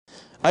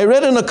I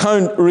read an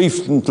account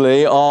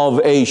recently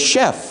of a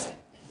chef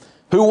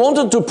who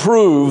wanted to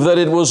prove that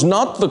it was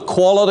not the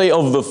quality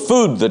of the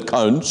food that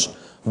counts,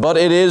 but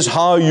it is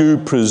how you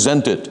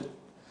present it.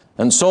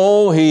 And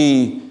so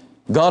he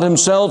got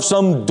himself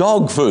some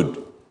dog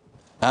food,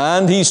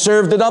 and he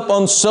served it up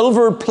on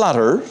silver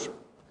platters,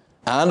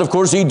 and of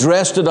course he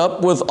dressed it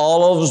up with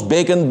olives,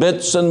 bacon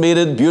bits, and made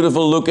it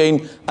beautiful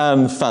looking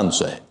and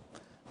fancy.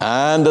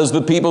 And as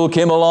the people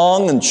came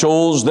along and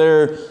chose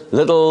their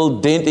little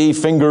dainty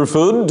finger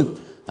food,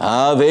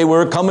 they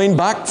were coming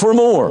back for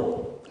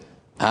more.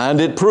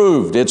 And it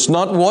proved it's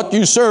not what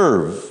you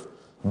serve,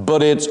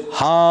 but it's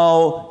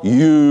how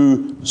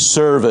you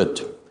serve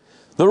it.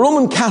 The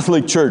Roman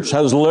Catholic Church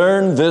has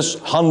learned this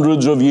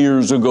hundreds of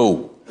years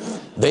ago.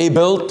 They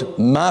built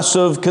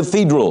massive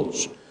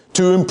cathedrals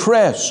to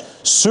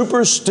impress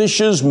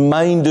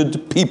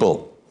superstitious-minded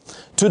people.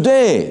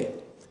 Today,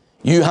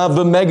 you have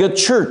the mega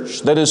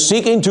church that is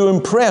seeking to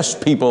impress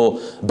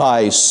people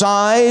by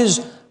size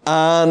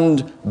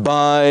and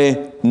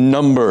by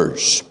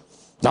numbers.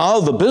 Now,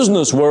 the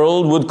business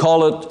world would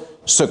call it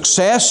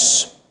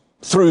success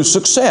through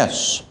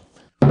success.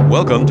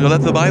 Welcome to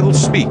Let the Bible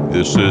Speak.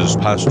 This is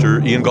Pastor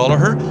Ian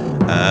Gallagher,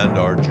 and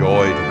our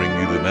joy to bring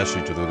you the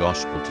message of the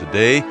gospel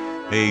today.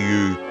 May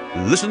you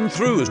listen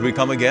through as we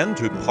come again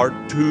to part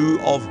 2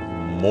 of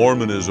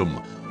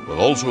Mormonism. We'll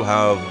also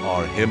have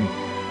our hymn,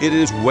 It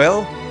Is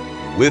Well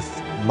With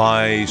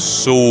My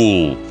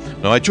Soul.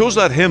 Now, I chose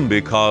that hymn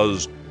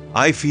because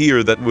I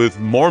fear that with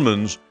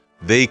Mormons,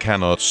 they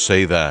cannot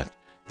say that.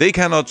 They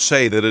cannot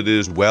say that it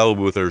is well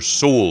with their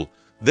soul.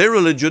 Their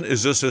religion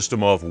is a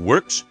system of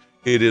works.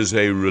 It is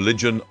a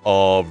religion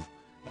of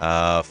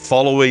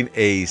following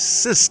a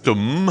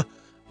system,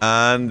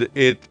 and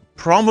it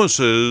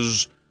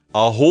promises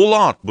a whole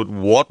lot, but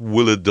what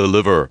will it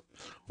deliver?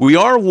 We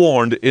are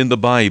warned in the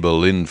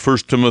Bible in 1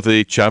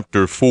 Timothy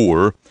chapter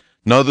 4,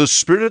 Now the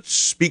Spirit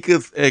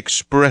speaketh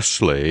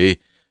expressly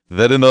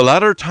that in the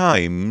latter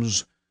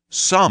times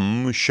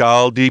some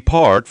shall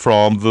depart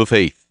from the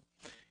faith,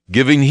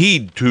 giving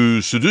heed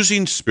to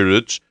seducing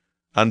spirits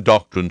and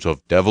doctrines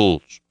of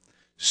devils,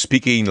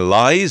 speaking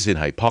lies in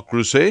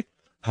hypocrisy,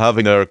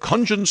 having their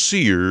conscience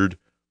seared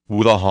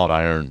with a hot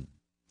iron.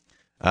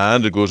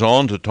 And it goes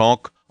on to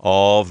talk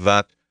of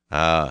that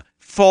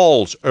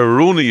false,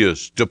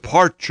 erroneous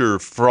departure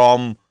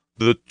from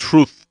the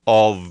truth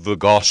of the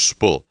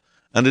gospel.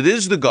 And it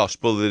is the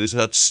gospel that is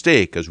at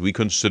stake as we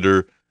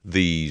consider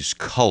these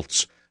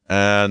cults.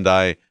 And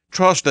I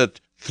trust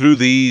that through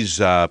these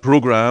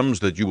programs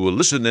that you will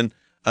listen in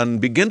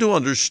and begin to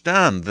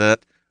understand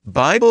that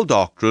Bible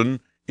doctrine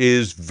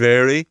is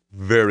very,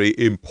 very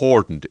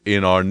important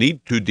in our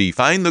need to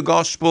define the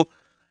gospel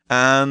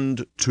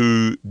and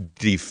to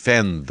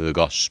defend the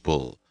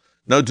gospel.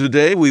 Now,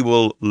 today we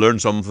will learn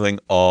something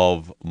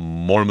of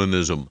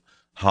Mormonism,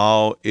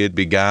 how it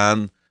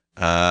began.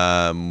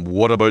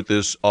 What about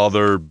this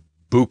other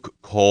book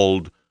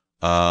called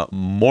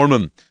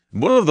Mormon?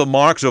 One of the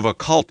marks of a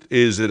cult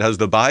is it has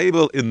the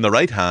Bible in the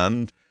right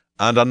hand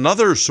and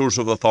another source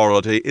of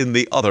authority in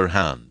the other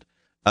hand,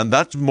 and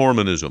that's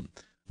Mormonism.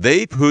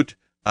 They put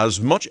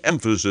as much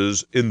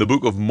emphasis in the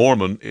Book of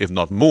Mormon, if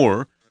not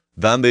more,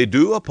 than they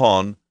do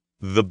upon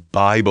the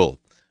Bible.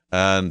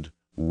 And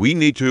we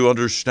need to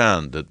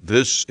understand that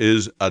this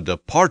is a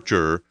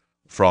departure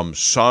from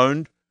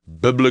sound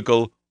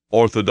biblical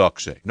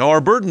orthodoxy. Now,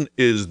 our burden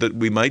is that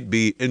we might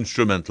be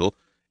instrumental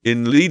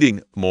in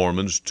leading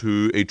Mormons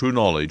to a true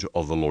knowledge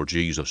of the Lord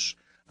Jesus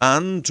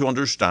and to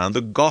understand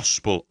the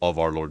gospel of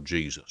our Lord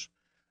Jesus.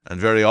 And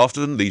very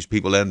often these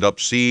people end up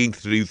seeing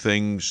through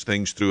things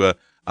through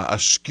a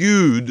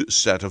skewed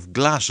set of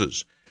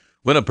glasses.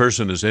 When a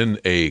person is in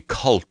a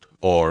cult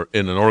or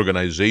in an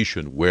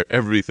organization where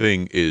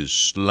everything is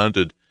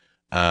slanted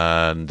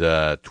and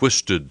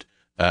twisted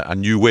a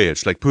new way,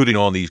 it's like putting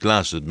on these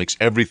glasses. It makes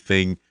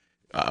everything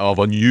of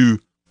a new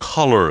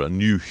color, a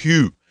new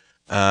hue.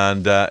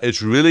 And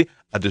it's really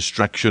a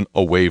distraction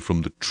away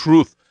from the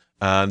truth.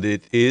 And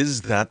it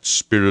is that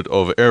spirit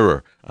of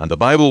error. And the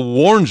Bible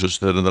warns us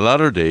that in the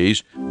latter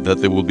days that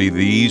there will be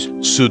these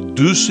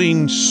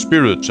seducing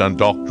spirits and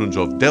doctrines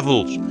of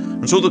devils.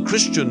 And so the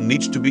Christian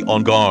needs to be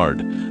on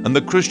guard. And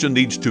the Christian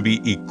needs to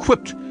be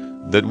equipped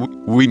that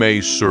we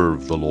may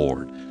serve the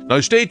Lord. Now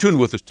stay tuned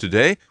with us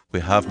today. We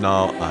have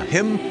now a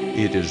hymn,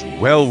 It Is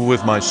Well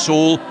With My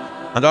Soul.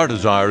 And our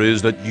desire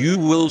is that you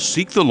will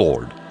seek the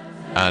Lord,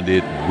 and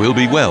it will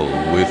be well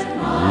with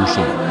your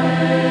soul.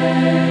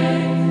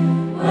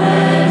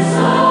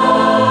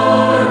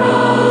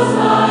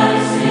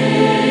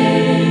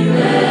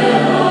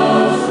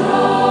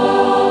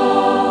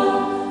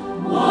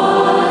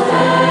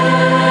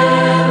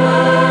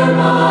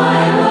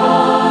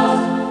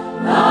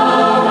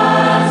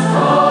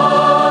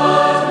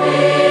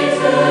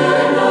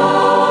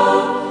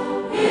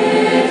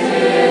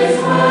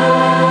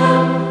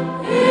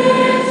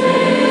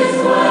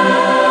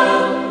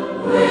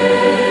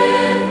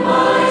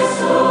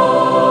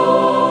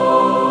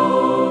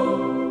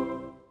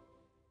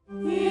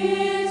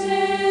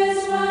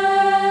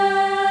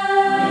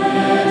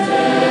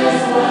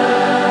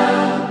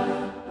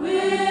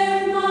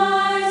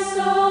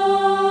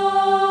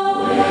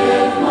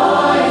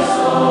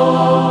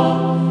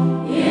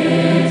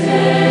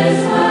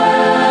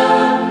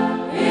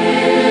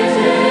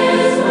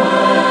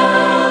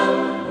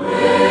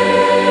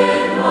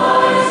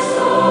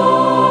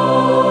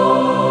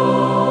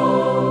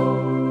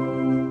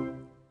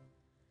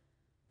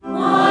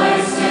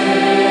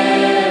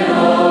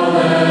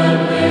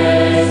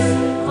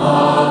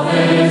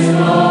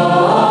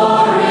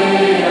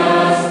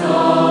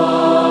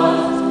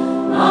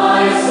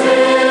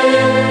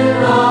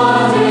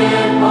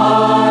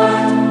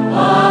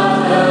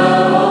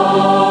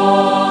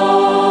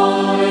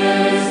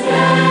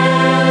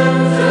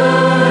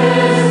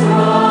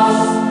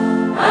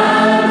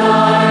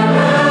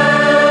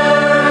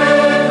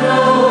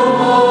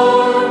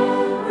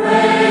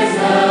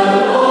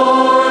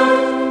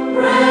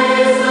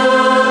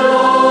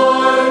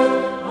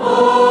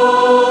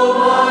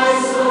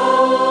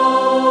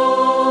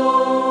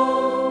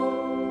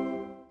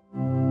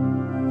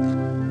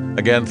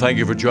 Again, thank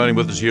you for joining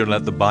with us here and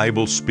Let the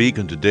Bible Speak.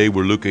 And today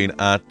we're looking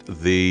at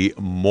the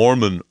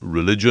Mormon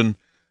religion,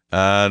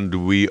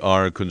 and we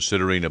are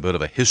considering a bit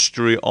of a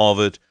history of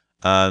it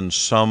and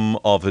some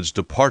of its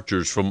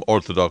departures from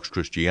Orthodox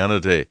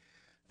Christianity.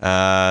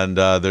 And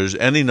there's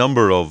any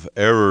number of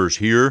errors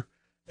here,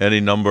 any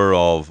number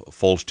of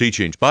false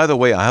teachings. By the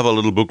way, I have a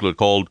little booklet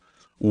called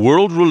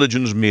World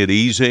Religions Made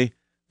Easy,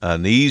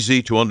 an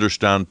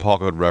easy-to-understand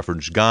pocket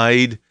reference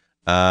guide,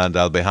 and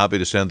I'll be happy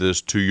to send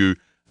this to you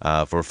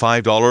for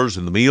 $5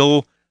 in the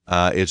mail.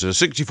 It's a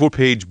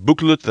 64-page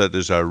booklet that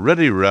is a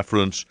ready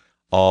reference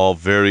of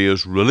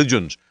various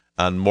religions,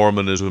 and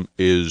Mormonism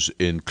is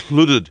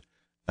included.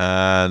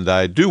 And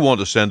I do want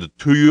to send it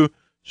to you,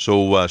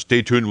 so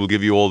stay tuned. We'll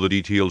give you all the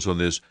details on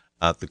this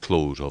at the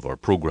close of our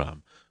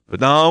program. But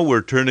now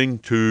we're turning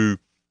to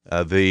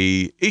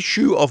the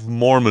issue of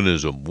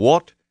Mormonism.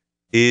 What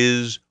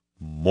is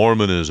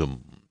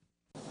Mormonism?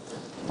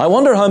 I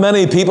wonder how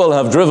many people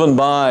have driven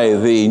by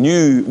the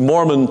new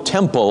Mormon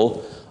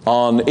temple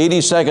on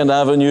 82nd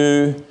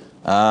Avenue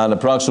and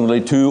approximately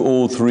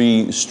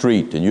 203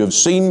 Street. And you have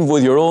seen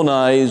with your own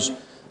eyes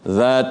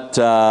that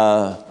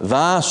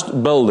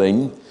vast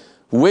building,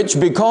 which,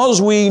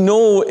 because we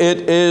know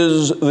it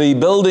is the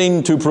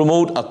building to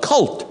promote a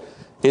cult,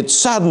 it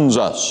saddens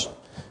us.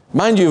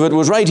 Mind you, if it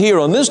was right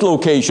here on this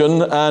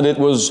location and it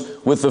was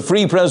with the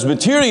Free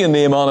Presbyterian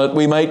name on it,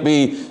 we might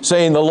be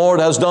saying the Lord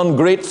has done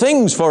great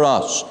things for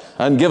us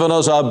and given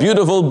us a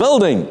beautiful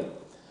building.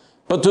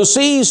 But to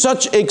see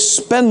such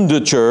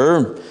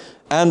expenditure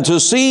and to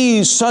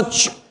see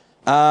such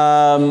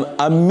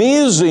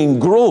amazing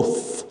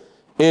growth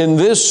in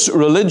this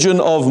religion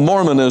of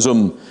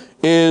Mormonism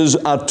is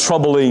a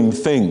troubling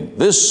thing.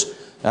 This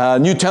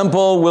new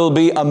temple will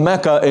be a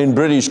Mecca in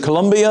British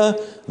Columbia.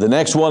 The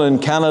next one in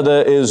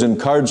Canada is in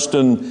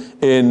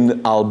Cardston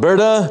in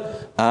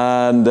Alberta,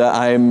 and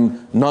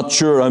I'm not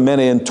sure how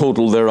many in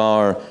total there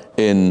are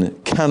in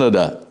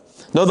Canada.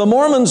 Now, the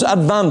Mormons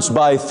advance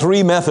by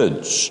three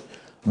methods: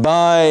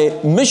 by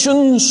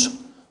missions,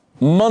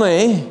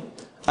 money,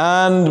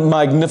 and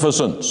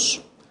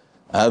magnificence.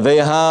 They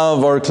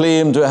have, or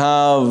claim to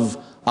have,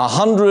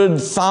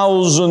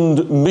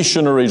 100,000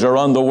 missionaries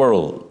around the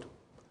world.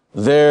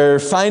 Their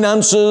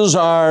finances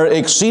are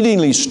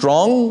exceedingly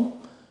strong,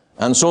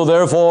 and so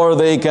therefore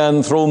they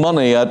can throw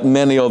money at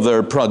many of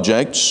their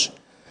projects.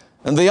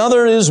 And the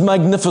other is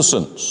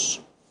magnificence.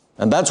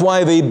 And that's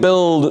why they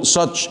build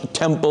such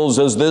temples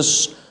as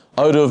this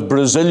out of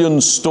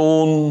Brazilian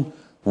stone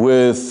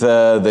with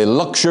the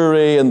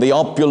luxury and the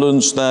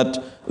opulence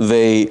that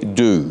they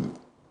do.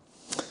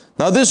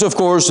 Now this, of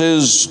course,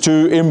 is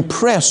to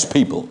impress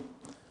people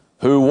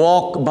who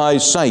walk by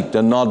sight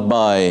and not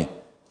by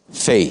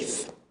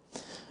faith.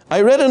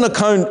 I read an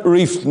account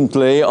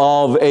recently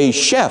of a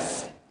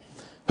chef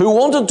who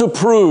wanted to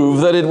prove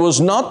that it was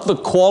not the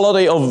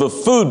quality of the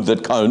food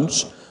that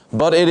counts,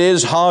 but it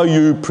is how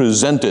you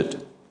present it.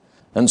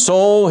 And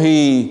so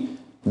he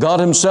got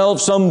himself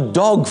some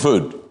dog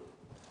food,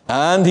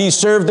 and he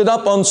served it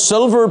up on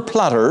silver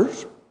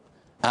platters,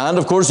 and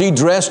of course he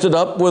dressed it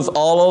up with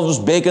olives,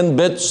 bacon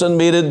bits, and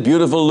made it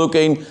beautiful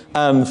looking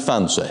and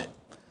fancy.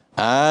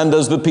 And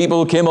as the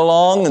people came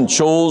along and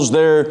chose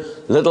their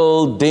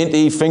little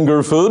dainty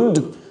finger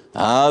food,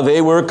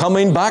 they were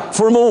coming back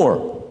for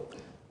more.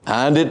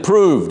 And it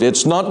proved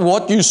it's not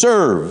what you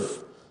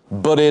serve,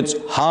 but it's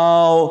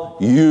how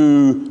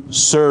you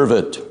serve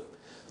it.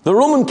 The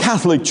Roman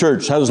Catholic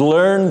Church has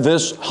learned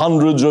this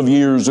hundreds of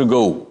years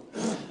ago.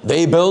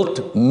 They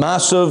built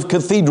massive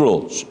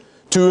cathedrals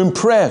to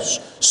impress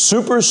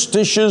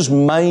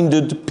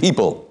superstitious-minded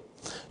people.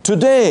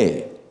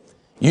 Today,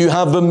 you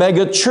have the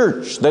mega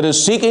church that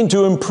is seeking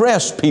to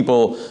impress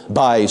people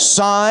by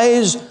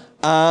size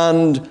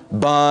and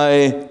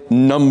by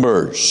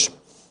numbers.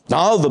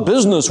 Now, the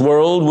business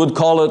world would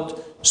call it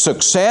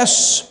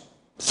success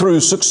through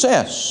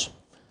success.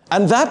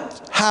 And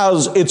that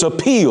has its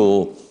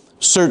appeal,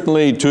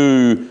 certainly,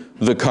 to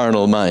the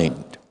carnal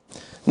mind.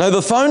 Now,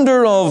 the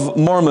founder of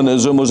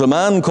Mormonism was a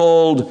man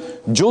called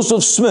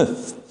Joseph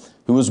Smith,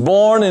 who was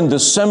born in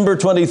December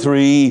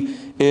 23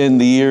 in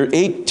the year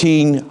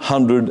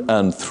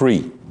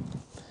 1803.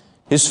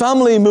 His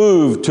family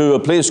moved to a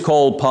place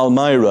called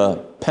Palmyra,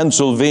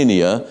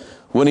 Pennsylvania,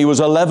 when he was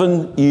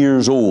 11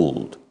 years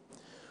old.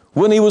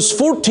 When he was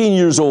 14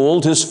 years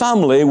old, his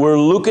family were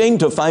looking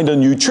to find a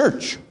new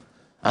church,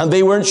 and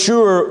they weren't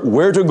sure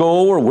where to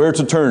go or where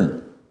to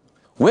turn.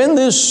 When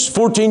this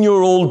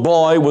 14-year-old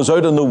boy was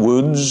out in the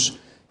woods,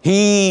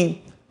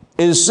 he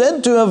is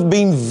said to have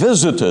been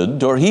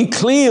visited, or he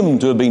claimed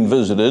to have been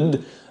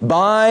visited,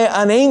 by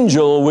an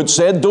angel which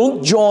said,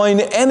 "Don't join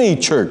any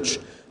church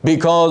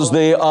because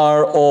they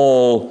are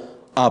all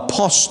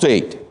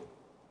apostate."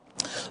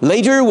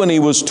 Later, when he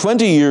was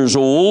 20 years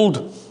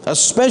old, a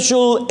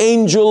special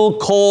angel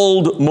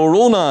called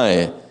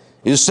Moroni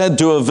is said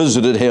to have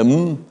visited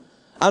him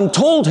and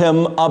told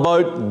him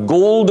about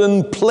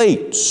golden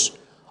plates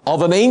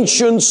of an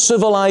ancient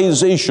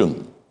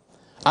civilization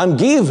and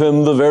gave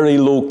him the very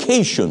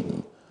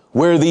location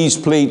where these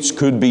plates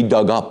could be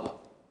dug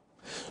up.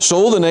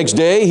 So the next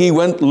day he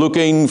went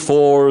looking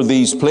for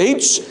these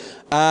plates,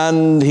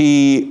 and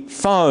he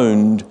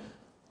found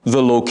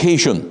the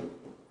location.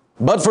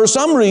 But for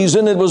some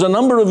reason, it was a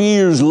number of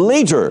years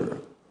later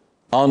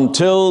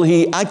until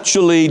he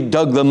actually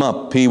dug them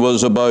up. He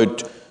was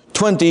about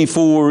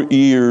 24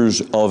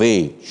 years of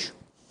age.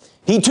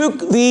 He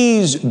took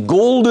these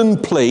golden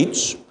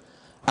plates,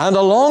 and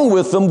along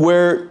with them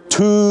were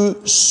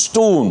 2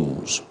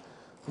 stones,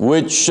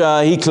 which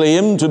he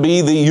claimed to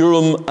be the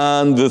Urim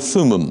and the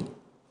Thummim.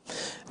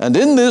 And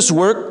in this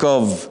work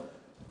of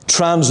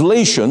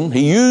translation,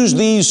 he used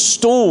these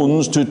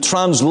stones to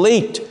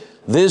translate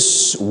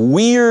this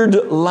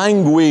weird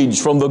language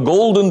from the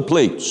golden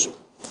plates.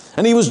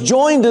 And he was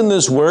joined in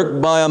this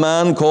work by a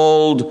man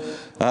called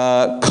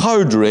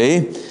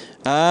Cowdery,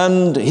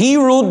 and he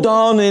wrote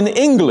down in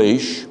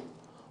English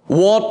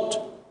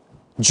what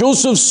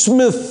Joseph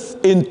Smith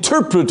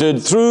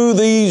interpreted through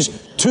these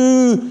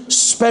 2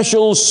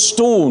 special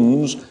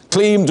stones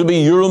claimed to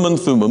be Urim and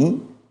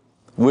Thummim,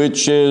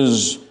 which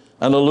is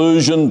an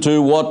allusion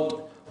to what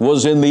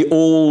was in the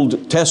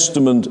Old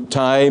Testament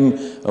time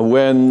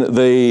when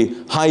the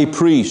high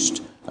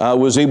priest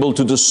was able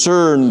to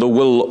discern the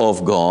will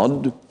of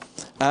God.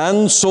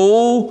 And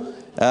so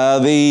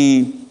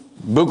the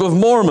Book of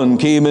Mormon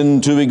came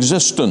into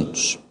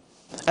existence.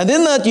 And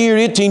in that year,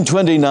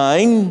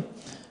 1829,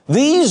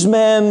 these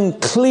men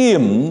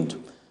claimed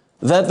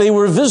that they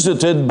were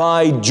visited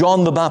by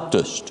John the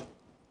Baptist,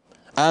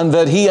 and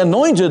that he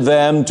anointed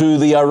them to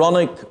the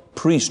Aaronic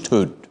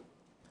priesthood.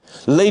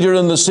 Later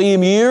in the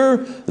same year,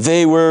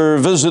 they were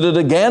visited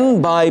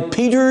again by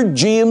Peter,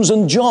 James,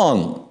 and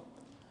John,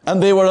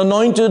 and they were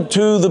anointed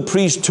to the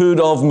priesthood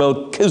of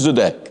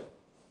Melchizedek.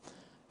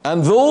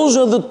 And those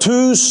are the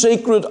 2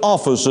 sacred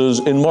offices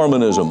in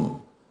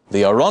Mormonism,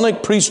 the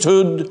Aaronic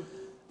priesthood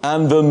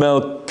and the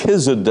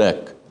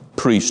Melchizedek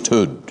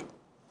priesthood.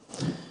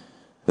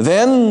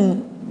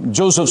 Then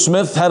Joseph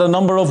Smith had a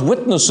number of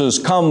witnesses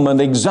come and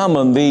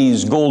examine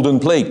these golden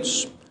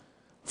plates.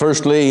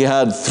 Firstly, he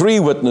had 3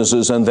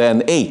 witnesses and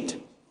then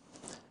 8.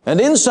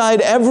 And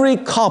inside every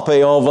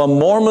copy of a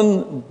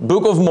Mormon,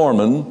 Book of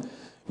Mormon,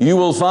 you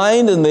will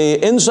find in the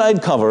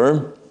inside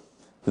cover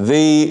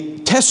the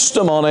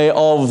testimony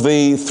of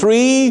the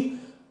 3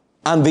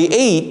 and the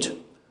 8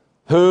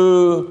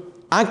 who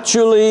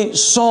actually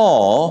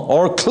saw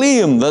or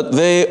claimed that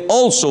they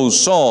also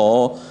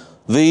saw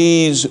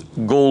these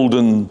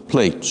golden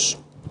plates.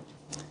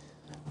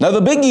 Now,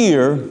 the big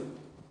year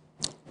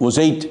was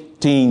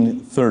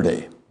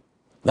 1830.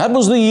 That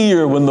was the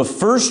year when the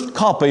first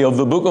copy of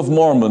the Book of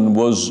Mormon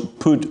was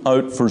put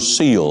out for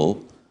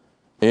sale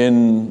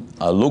in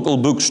a local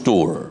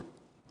bookstore.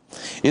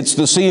 It's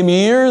the same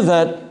year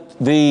that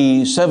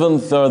the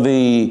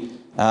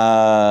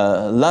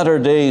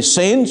Latter-day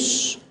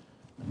Saints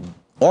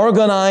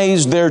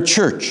organized their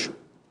church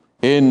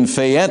in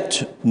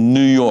Fayette,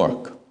 New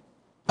York.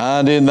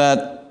 And in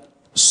that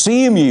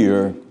same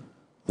year,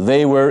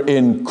 they were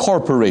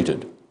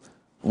incorporated,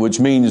 which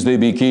means they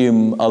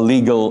became a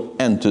legal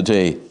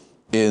entity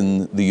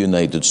in the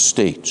United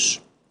States.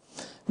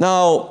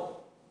 Now,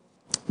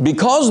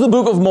 because the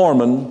Book of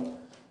Mormon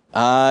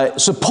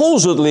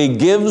supposedly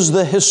gives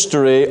the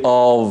history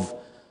of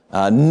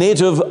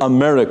Native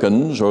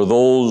Americans, or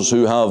those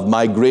who have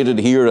migrated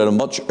here at a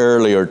much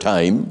earlier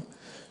time,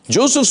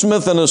 Joseph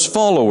Smith and his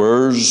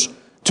followers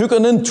took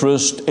an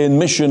interest in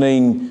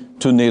missioning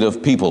to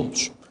Native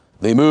peoples.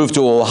 They moved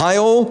to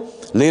Ohio,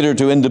 later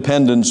to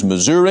Independence,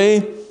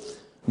 Missouri,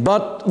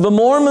 but the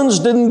Mormons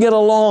didn't get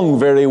along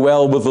very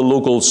well with the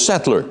local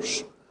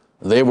settlers.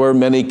 There were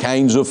many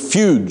kinds of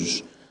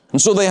feuds,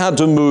 and so they had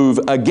to move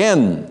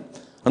again,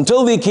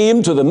 until they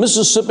came to the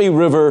Mississippi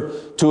River,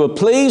 to a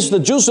place that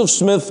Joseph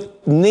Smith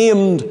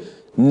named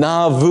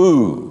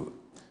Nauvoo,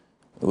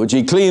 which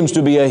he claims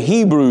to be a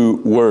Hebrew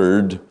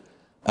word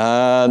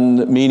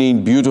and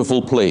meaning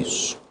beautiful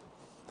place.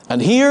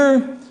 And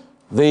here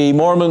the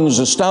Mormons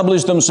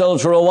established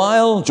themselves for a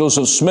while.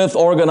 Joseph Smith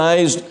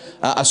organized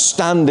a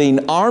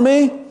standing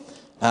army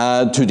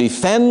to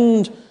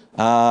defend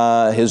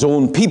his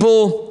own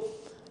people,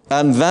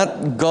 and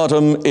that got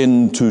him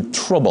into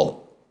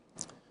trouble.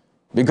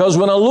 Because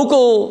when a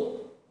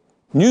local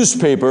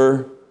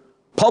newspaper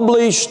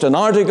published an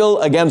article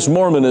against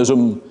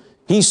Mormonism,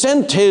 he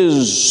sent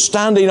his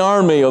standing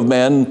army of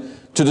men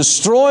to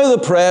destroy the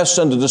press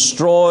and to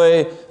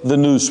destroy the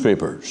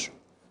newspapers.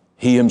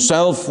 He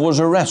himself was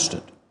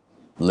arrested,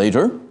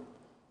 later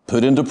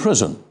put into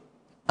prison.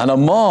 And a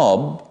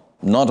mob,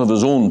 not of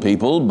his own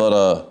people,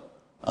 but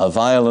a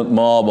violent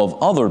mob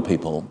of other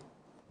people,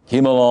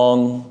 came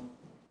along,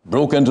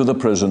 broke into the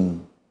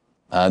prison,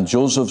 and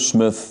Joseph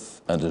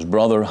Smith and his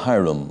brother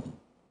Hiram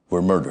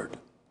were murdered.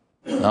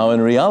 Now,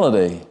 in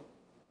reality,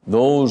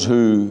 those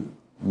who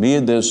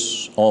made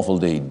this awful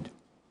deed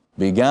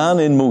began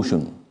in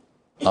motion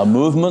a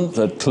movement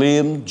that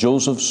claimed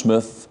Joseph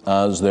Smith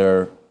as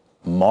their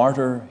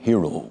martyr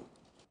hero,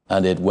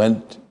 and it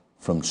went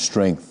from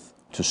strength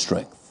to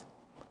strength.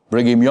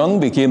 Brigham Young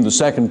became the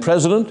second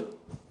president,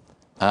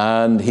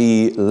 And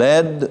he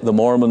led the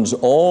Mormons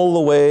all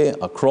the way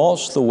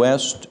across the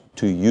West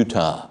to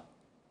Utah.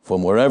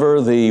 From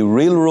wherever the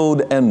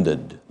railroad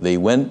ended, they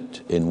went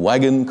in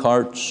wagon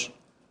carts,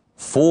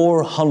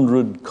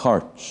 400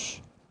 carts,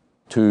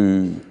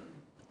 to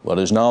what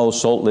is now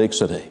Salt Lake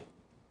City,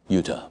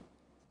 Utah.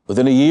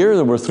 Within a year,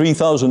 there were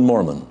 3,000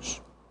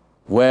 Mormons.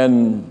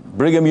 When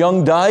Brigham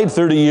Young died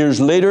 30 years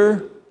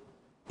later,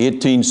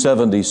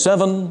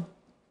 1877,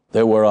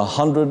 there were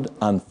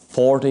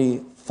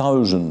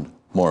 140,000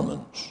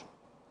 Mormons,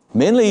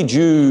 mainly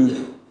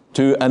due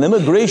to an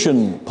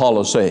immigration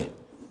policy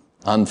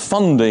and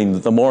funding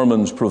that the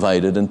Mormons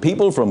provided. And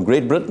people from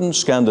Great Britain,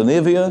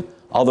 Scandinavia,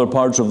 other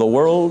parts of the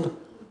world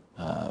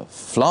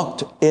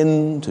flocked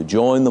in to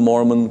join the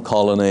Mormon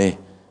colony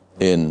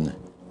in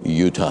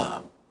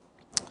Utah.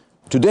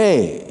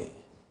 Today,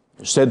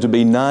 there's said to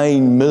be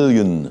 9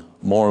 million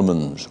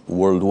Mormons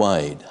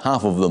worldwide,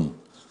 half of them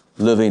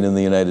living in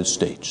the United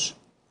States.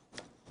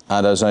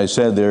 And as I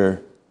said,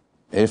 they're,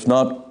 if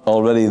not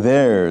already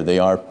there, they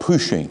are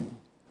pushing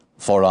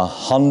for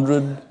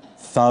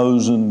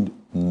 100,000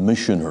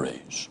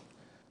 missionaries.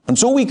 And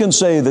so we can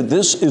say that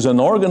this is an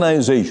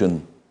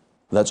organization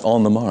that's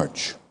on the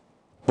march.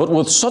 But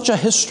with such a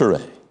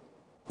history,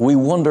 we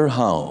wonder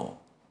how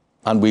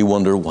and we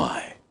wonder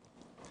why.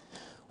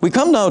 We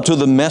come now to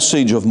the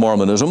message of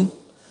Mormonism,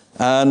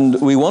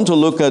 and we want to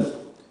look at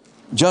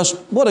just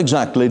what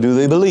exactly do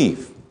they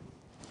believe.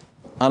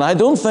 And I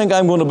don't think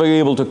I'm going to be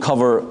able to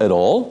cover it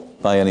all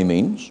by any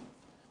means.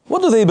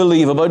 What do they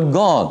believe about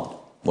God?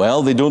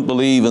 Well, they don't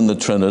believe in the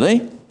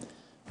Trinity.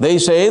 They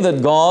say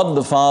that God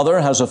the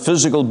Father has a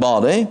physical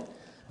body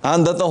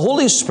and that the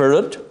Holy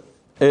Spirit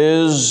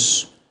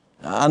is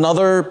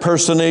another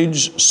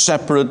personage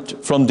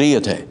separate from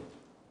deity.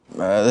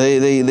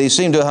 They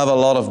seem to have a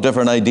lot of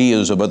different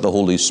ideas about the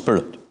Holy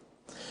Spirit.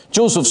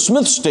 Joseph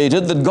Smith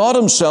stated that God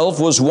himself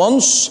was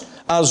once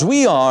as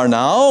we are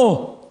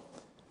now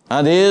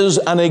and is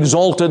an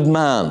exalted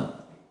man.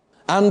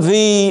 And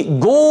the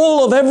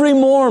goal of every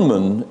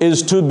Mormon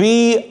is to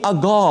be a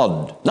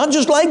God, not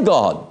just like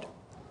God,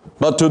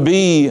 but to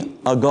be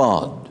a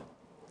God.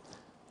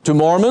 To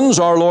Mormons,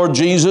 our Lord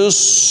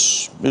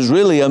Jesus is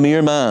really a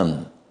mere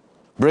man.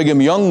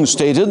 Brigham Young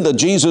stated that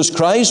Jesus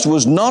Christ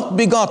was not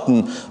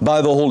begotten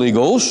by the Holy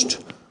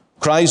Ghost.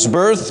 Christ's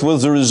birth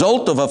was the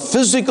result of a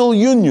physical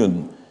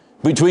union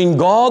between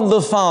God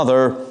the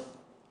Father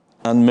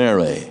and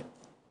Mary.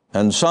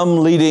 And some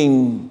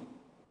leading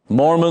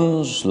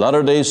Mormons,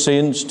 Latter-day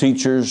Saints,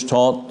 teachers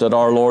taught that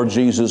our Lord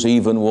Jesus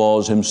even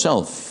was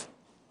himself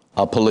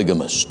a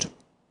polygamist.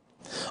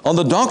 On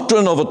the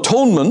doctrine of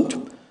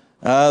atonement,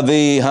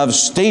 they have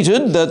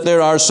stated that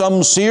there are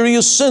some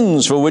serious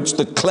sins for which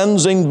the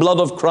cleansing blood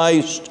of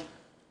Christ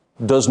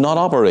does not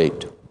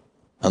operate.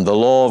 And the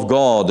law of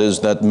God is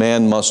that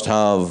men must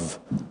have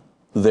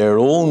their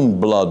own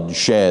blood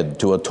shed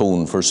to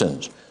atone for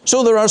sins.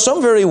 So there are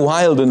some very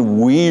wild and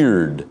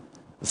weird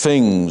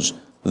things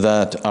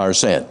that are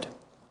said.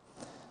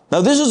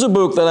 Now, this is a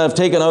book that I've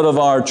taken out of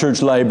our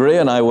church library,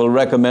 and I will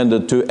recommend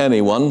it to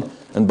anyone.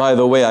 And by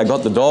the way, I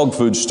got the dog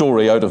food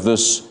story out of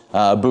this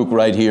book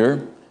right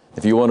here,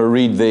 if you want to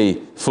read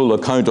the full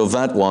account of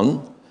that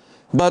one.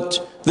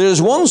 But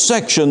there's one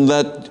section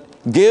that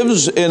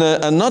gives, in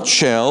a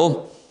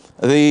nutshell,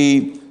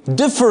 the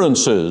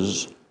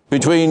differences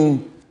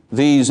between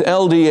these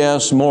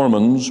LDS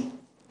Mormons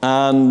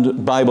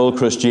and Bible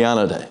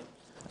Christianity.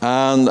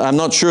 And I'm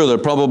not sure, there are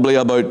probably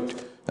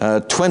about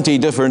 20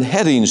 different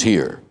headings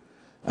here.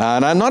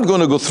 And I'm not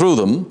going to go through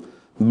them,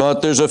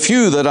 but there's a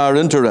few that are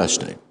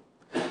interesting.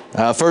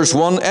 First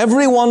one,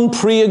 everyone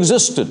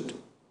pre-existed.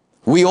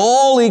 We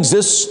all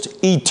exist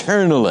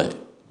eternally.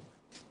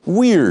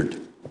 Weird.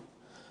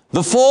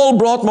 The fall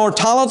brought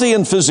mortality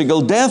and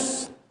physical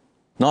death,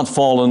 not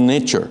fallen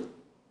nature.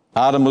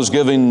 Adam was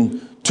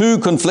given 2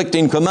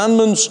 conflicting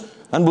commandments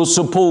and was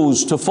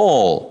supposed to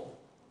fall.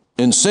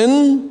 In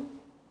sin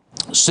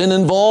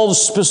involves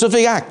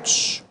specific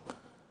acts,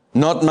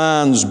 not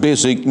man's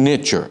basic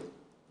nature.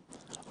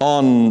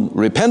 On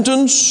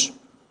repentance,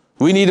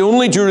 we need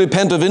only to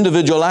repent of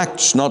individual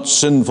acts, not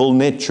sinful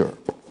nature.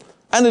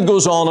 And it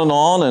goes on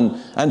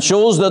and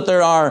shows that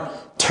there are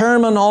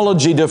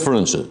terminology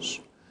differences.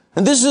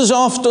 And this is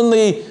often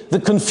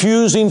the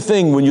confusing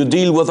thing when you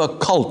deal with a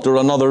cult or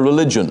another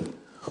religion.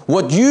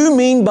 What you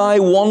mean by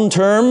one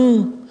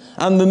term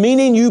and the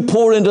meaning you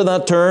pour into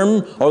that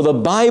term, or the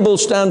Bible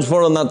stands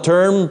for in that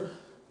term,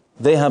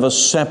 they have a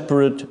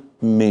separate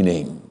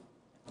meaning.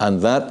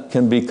 And that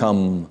can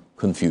become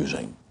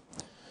confusing.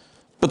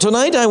 But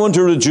tonight I want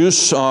to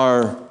reduce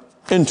our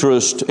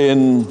interest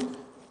in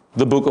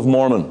the Book of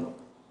Mormon.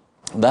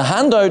 The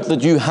handout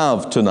that you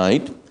have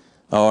tonight,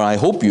 or I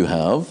hope you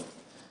have,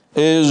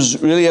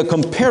 is really a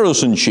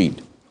comparison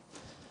sheet.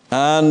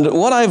 And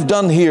what I've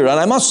done here, and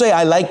I must say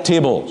I like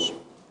tables.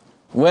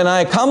 When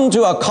I come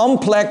to a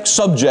complex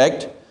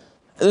subject,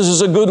 this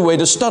is a good way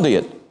to study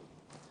it.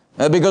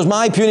 Because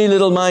my puny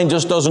little mind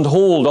just doesn't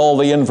hold all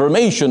the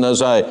information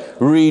as I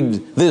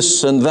read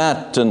this and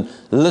that and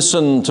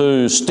listen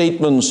to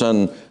statements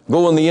and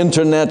go on the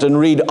internet and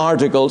read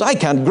articles. I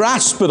can't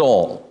grasp it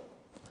all.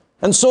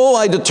 And so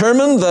I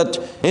determined that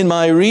in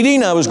my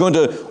reading I was going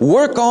to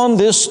work on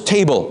this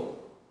table.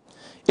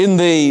 In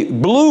the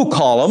blue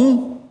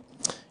column,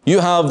 you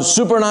have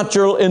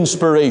supernatural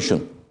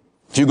inspiration.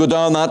 If you go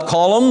down that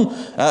column,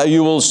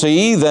 you will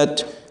see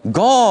that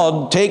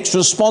God takes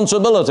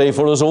responsibility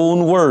for His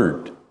own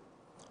Word.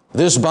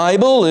 This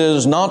Bible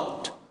is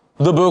not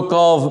the book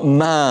of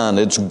man,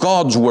 it's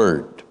God's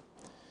Word.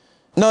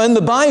 Now in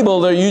the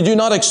Bible, you do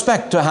not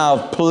expect to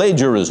have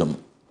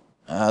plagiarism.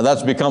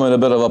 That's becoming a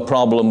bit of a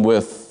problem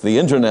with the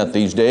internet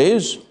these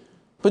days,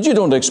 but you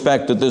don't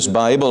expect that this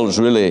Bible is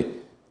really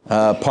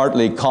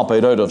partly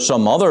copied out of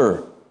some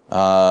other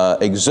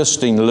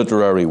existing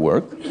literary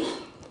work.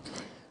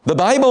 The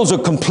Bible's a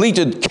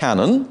completed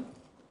canon,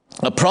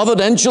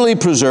 providentially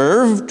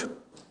preserved,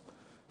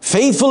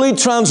 faithfully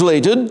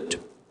translated.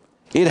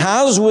 It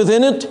has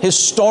within it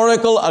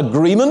historical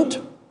agreement.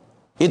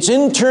 Its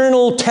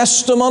internal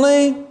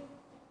testimony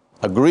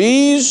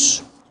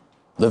agrees.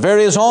 The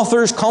various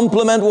authors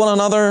complement one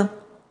another.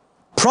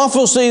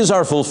 Prophecies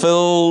are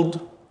fulfilled.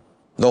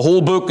 The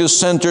whole book is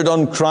centered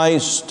on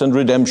Christ and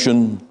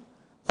redemption.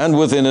 And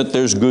within it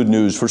there's good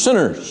news for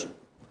sinners.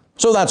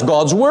 So that's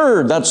God's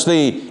Word. That's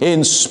the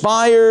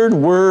inspired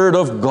Word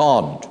of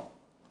God.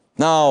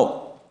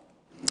 Now,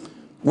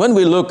 when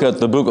we look at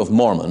the Book of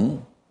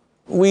Mormon,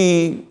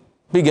 we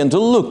begin to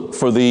look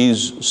for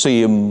these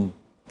same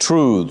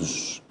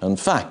truths and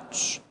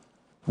facts.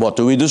 What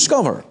do we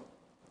discover?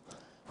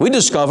 We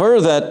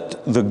discover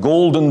that the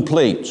golden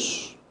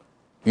plates,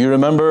 you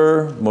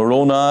remember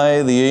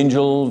Moroni, the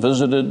angel,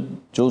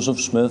 visited Joseph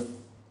Smith,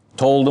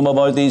 told him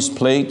about these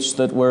plates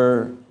that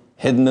were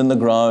hidden in the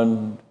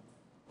ground,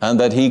 and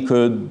that he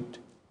could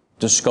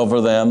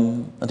discover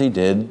them, and he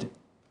did,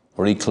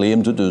 or he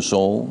claimed to do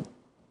so,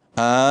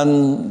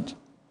 and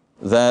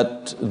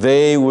that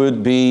they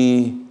would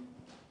be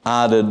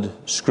added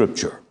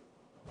Scripture.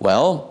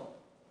 Well,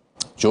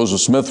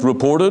 Joseph Smith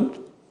reported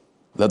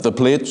that the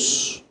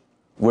plates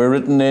were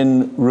written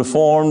in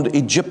Reformed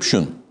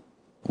Egyptian,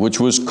 which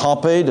was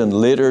copied and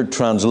later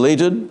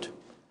translated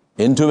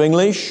into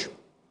English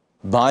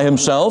by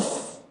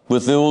himself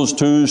with those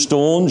two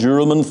stones,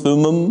 Urim and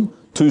Thummim,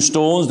 two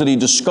stones that he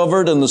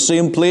discovered in the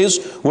same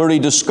place where he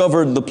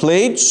discovered the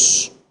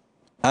plates.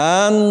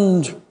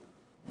 And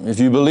if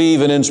you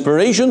believe in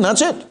inspiration,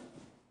 that's it.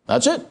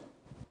 That's it.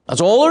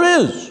 That's all there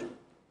is.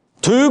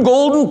 Two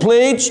golden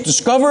plates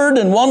discovered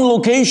in one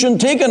location,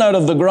 taken out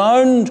of the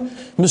ground,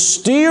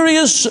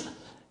 mysterious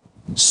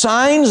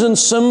signs and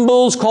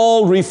symbols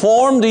called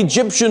Reformed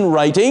Egyptian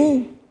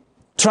writing,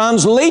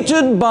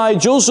 translated by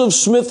Joseph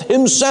Smith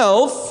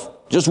himself,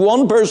 just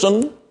one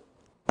person,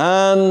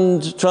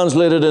 and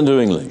translated into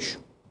English.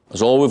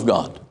 That's all we've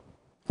got.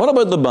 What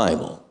about the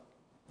Bible?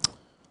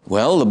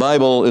 Well, the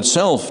Bible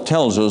itself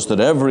tells us that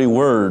every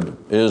word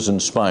is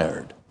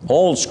inspired.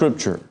 All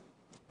Scripture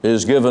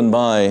is given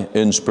by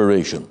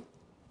inspiration.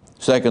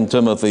 2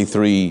 Timothy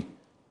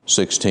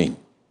 3:16.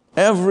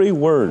 Every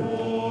word,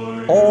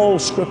 all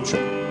Scripture.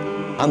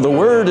 And the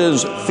word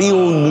is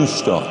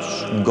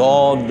theopneustos,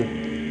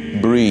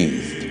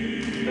 God-breathed.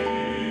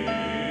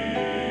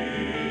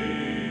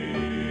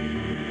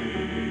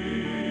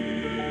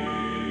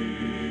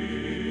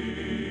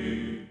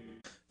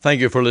 Thank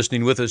you for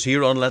listening with us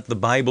here on Let the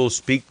Bible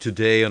Speak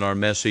today in our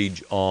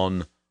message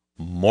on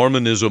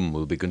Mormonism.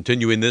 We'll be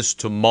continuing this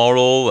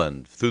tomorrow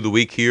and through the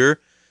week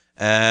here.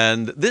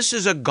 And this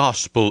is a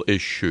gospel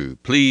issue.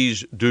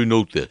 Please do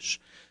note this,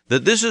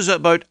 that this is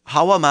about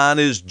how a man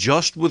is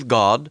just with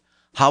God,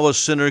 how a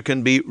sinner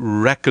can be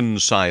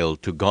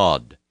reconciled to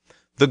God.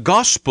 The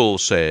gospel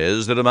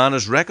says that a man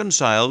is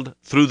reconciled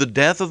through the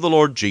death of the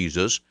Lord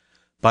Jesus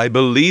by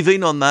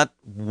believing on that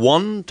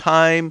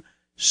one-time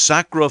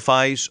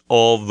sacrifice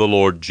of the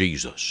Lord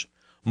Jesus.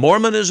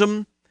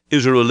 Mormonism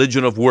is a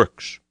religion of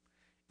works.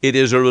 It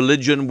is a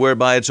religion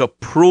whereby it's a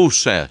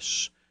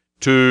process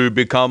to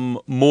become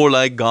more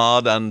like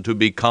God and to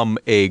become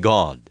a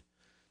God.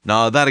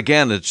 Now that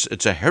again,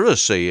 it's a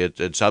heresy.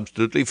 It's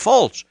absolutely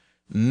false.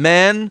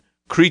 Men,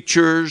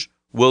 creatures,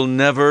 will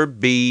never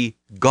be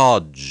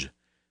gods.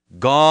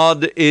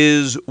 God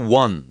is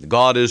one.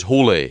 God is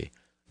holy.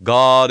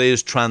 God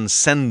is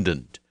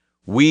transcendent.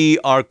 We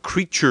are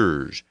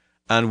creatures,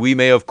 and we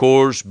may, of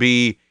course,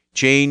 be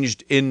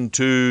changed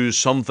into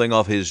something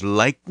of His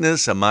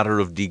likeness, a matter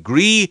of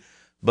degree,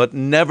 but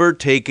never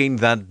taking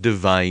that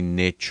divine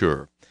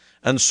nature.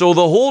 And so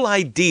the whole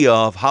idea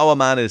of how a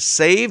man is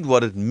saved,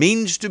 what it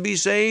means to be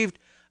saved,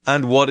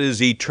 and what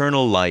is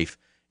eternal life,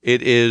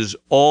 it is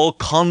all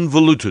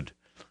convoluted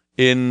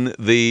in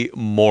the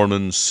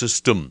Mormon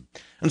system.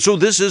 And so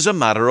this is a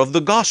matter of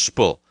the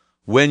gospel.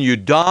 When you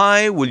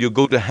die, will you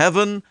go to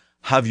heaven?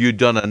 Have you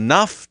done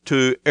enough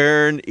to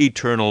earn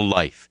eternal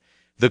life?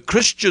 The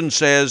Christian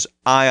says,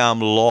 I am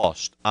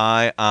lost.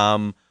 I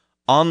am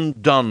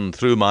undone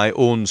through my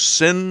own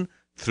sin,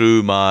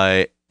 through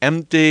my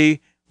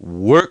empty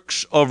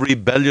works of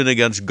rebellion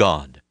against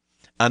God.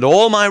 And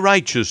all my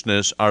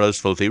righteousness are as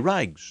filthy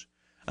rags.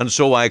 And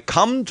so I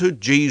come to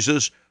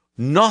Jesus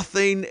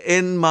Nothing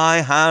in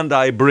my hand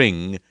I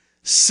bring,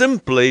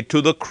 simply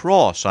to the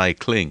cross I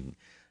cling.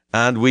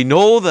 And we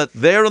know that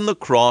there on the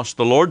cross,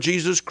 the Lord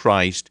Jesus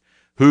Christ,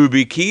 who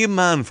became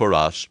man for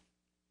us,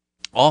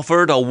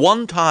 offered a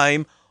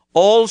one-time,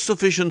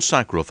 all-sufficient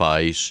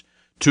sacrifice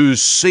to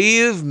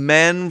save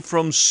men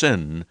from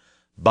sin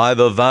by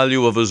the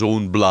value of his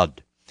own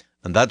blood.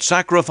 And that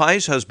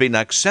sacrifice has been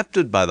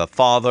accepted by the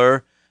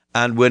Father,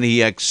 and when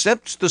he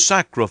accepts the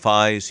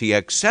sacrifice, he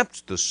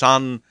accepts the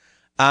Son,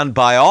 and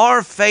by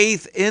our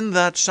faith in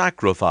that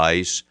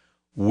sacrifice,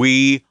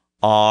 we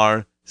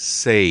are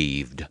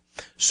saved.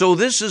 So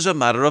this is a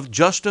matter of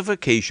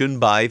justification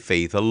by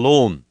faith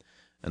alone.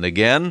 And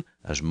again,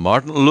 as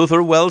Martin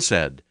Luther well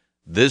said,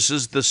 this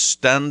is the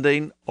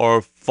standing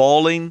or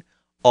falling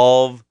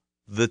of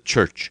the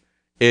church.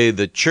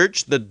 The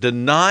church that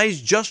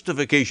denies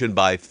justification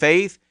by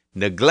faith,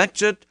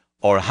 neglects it,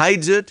 or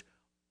hides it,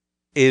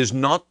 is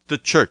not the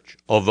church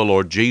of the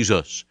Lord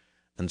Jesus.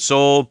 And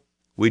so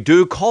we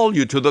do call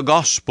you to the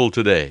gospel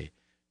today,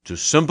 to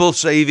simple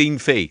saving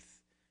faith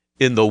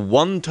in the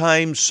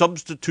one-time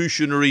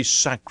substitutionary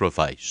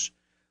sacrifice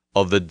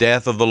of the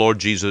death of the Lord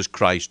Jesus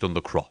Christ on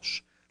the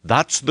cross.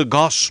 That's the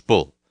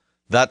gospel.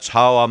 That's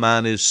how a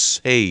man is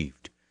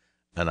saved.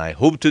 And I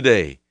hope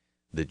today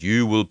that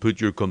you will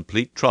put your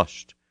complete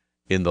trust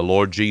in the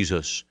Lord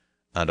Jesus.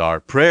 And our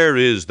prayer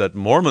is that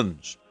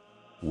Mormons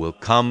will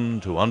come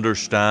to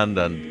understand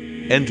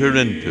and enter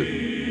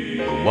into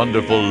the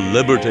wonderful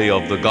liberty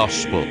of the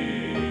gospel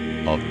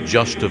of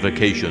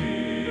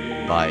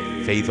justification by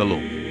faith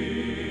alone.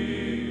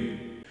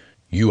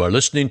 You are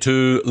listening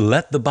to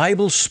Let the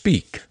Bible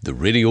Speak, the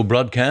radio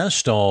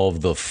broadcast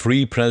of the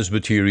Free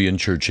Presbyterian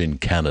Church in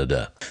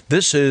Canada.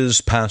 This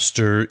is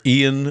Pastor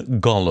Ian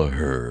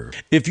Gollaher.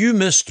 If you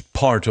missed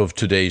part of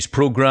today's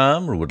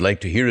program or would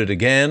like to hear it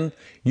again,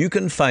 you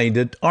can find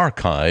it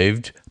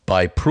archived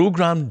by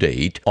program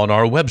date on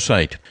our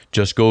website.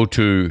 Just go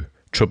to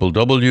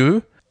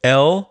www.ltbs.ca,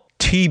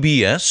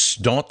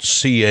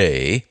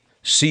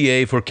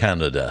 CA for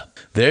Canada.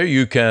 There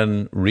you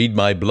can read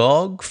my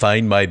blog,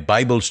 find my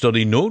Bible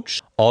study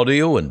notes,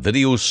 audio and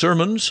video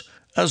sermons,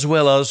 as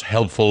well as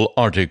helpful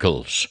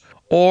articles.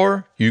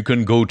 Or you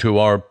can go to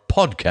our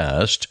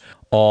podcast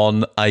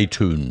on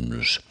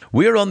iTunes.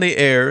 We're on the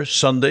air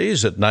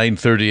Sundays at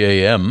 9:30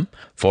 a.m.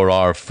 for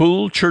our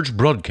full church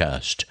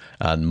broadcast,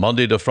 and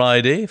Monday to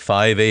Friday,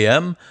 5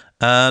 a.m.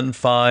 and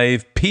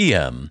 5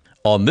 p.m.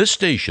 on this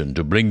station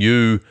to bring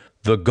you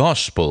the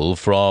gospel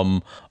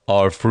from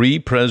our Free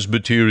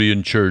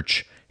Presbyterian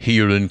Church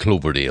here in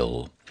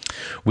Cloverdale.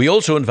 We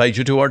also invite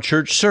you to our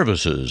church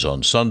services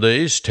on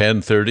Sundays,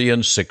 10:30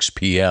 and 6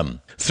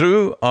 p.m.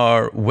 Through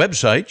our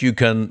website, you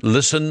can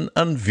listen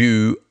and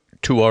view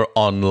to our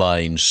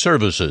online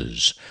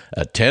services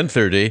at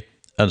 10:30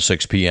 and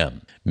 6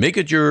 p.m. Make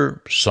it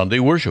your Sunday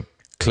worship.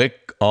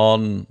 Click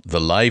on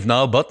the Live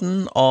Now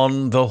button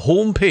on the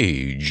home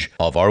page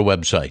of our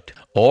website.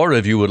 Or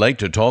if you would like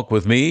to talk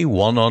with me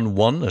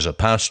one-on-one as a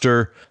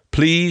pastor,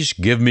 please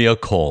give me a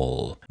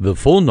call. The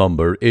phone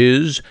number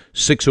is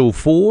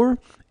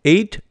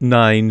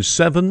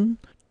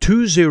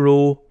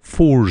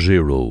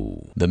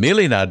 604-897-2040. The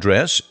mailing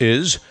address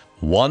is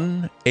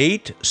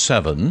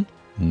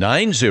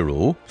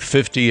 18790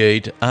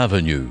 58th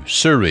Avenue,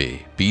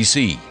 Surrey,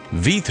 BC,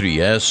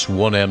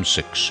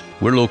 V3S1M6.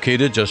 We're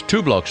located just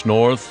 2 blocks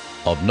north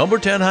of number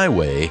 10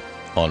 Highway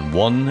on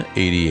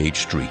 188th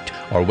Street.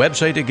 Our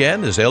website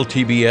again is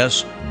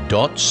ltbs.ca.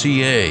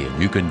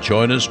 You can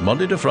join us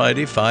Monday to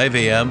Friday, 5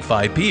 a.m.,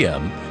 5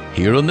 p.m.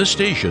 here on the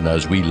station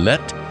as we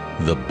let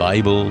the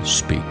Bible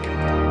speak.